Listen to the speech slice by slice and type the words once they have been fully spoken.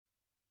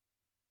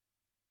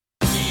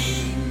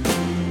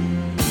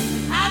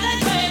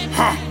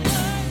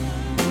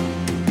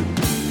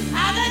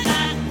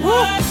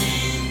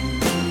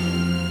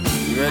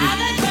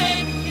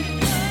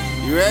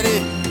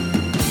ready?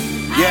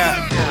 Yeah,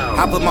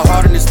 I put my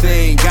heart in this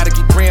thing. Gotta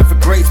keep praying for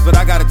grace, but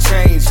I gotta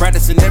change.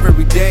 Practicing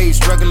every day,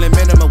 struggling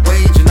minimum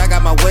wage, and I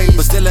got my ways,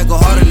 but still I go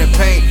hard in the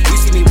pain. You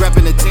see me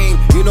repping the team,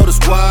 you know the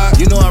squad,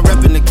 you know I'm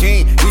repping the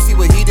king. You see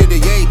what he did to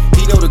Ye,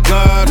 he know the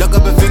God. Look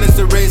up and finish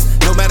the race,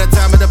 no matter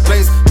time or the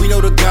place, we know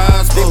the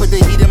gods. They put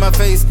the heat in my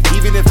face,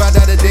 even if I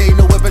die today,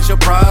 no weapon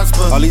shall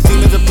prosper. All these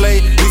demons to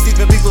play, these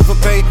even people for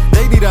pay,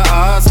 they need an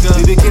Oscar.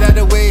 Need to get out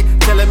of the way,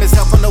 tell them it's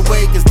help on the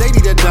way, cause they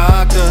need a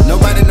doctor.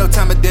 Nobody know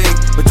time of day,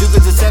 but you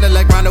can just tell it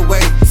like round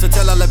away. So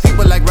tell all the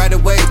people like right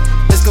away,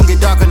 it's gonna get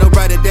darker, no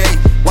brighter day.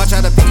 Watch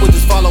how the people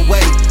just fall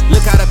away.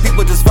 Look how the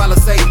people just follow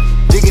safe,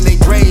 digging their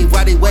grave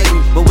while they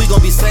waiting, but we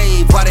gon' be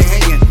saved while they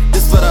hanging.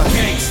 This for the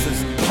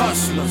gangsters,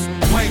 hustlers,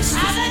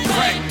 wanksters,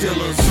 crack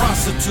dealers,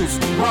 prostitutes,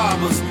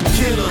 robbers,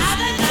 killers,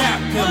 cap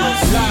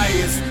pillars,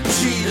 liars,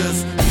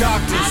 cheaters,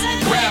 doctors,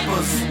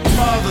 rappers,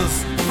 mothers,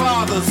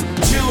 fathers,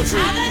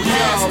 children,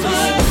 pastors.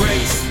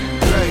 Grace,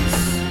 grace,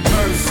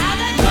 mercy,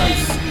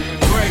 mercy,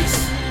 grace,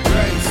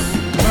 grace,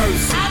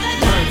 mercy,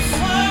 mercy,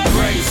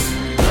 grace,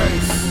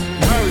 grace,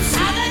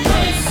 mercy,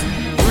 mercy,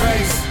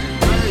 grace,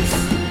 grace,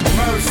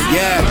 mercy.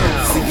 Yeah,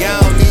 see, y'all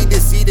don't need to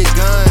see the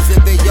guns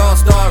if they all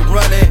start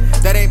running.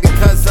 That ain't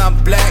because I'm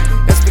black,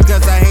 that's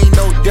because I ain't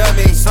no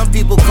dummy. Some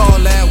people call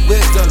that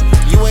wisdom,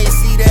 you ain't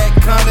see that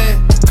coming.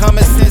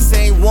 Common sense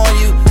ain't warn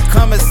you,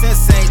 common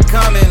sense ain't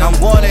coming. I'm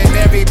warning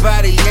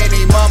everybody,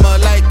 any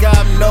mama like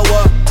I'm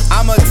Noah.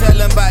 I'ma tell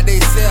them about they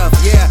self,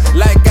 yeah,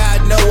 like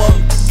I know them.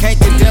 Can't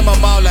condemn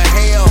them all to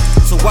hell,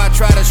 so I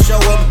try to show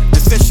them.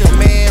 The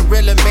fisherman,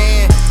 real a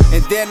man,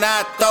 and then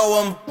I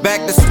throw them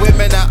back to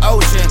swim in the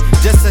ocean.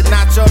 Just a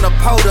notch on the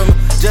podium,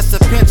 just a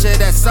pinch of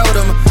that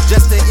sodium,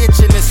 just an itch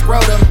in the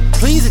scrotum.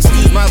 Please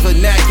excuse my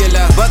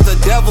vernacular, but the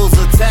devil's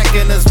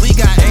attacking us. We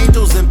got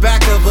angels in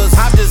back of us,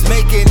 I'm just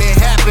making it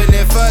happen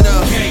for the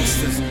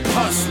gangsters,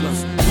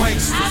 hustlers,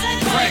 wanksters,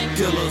 crack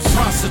dealers,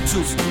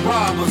 prostitutes,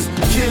 robbers,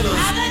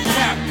 killers,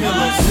 cap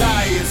pillars,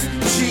 liars,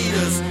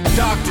 cheaters,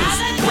 doctors,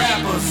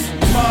 rappers,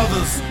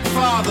 mothers,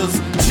 fathers,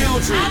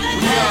 children,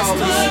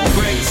 pastors.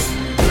 Grace,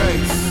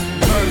 grace,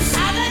 mercy,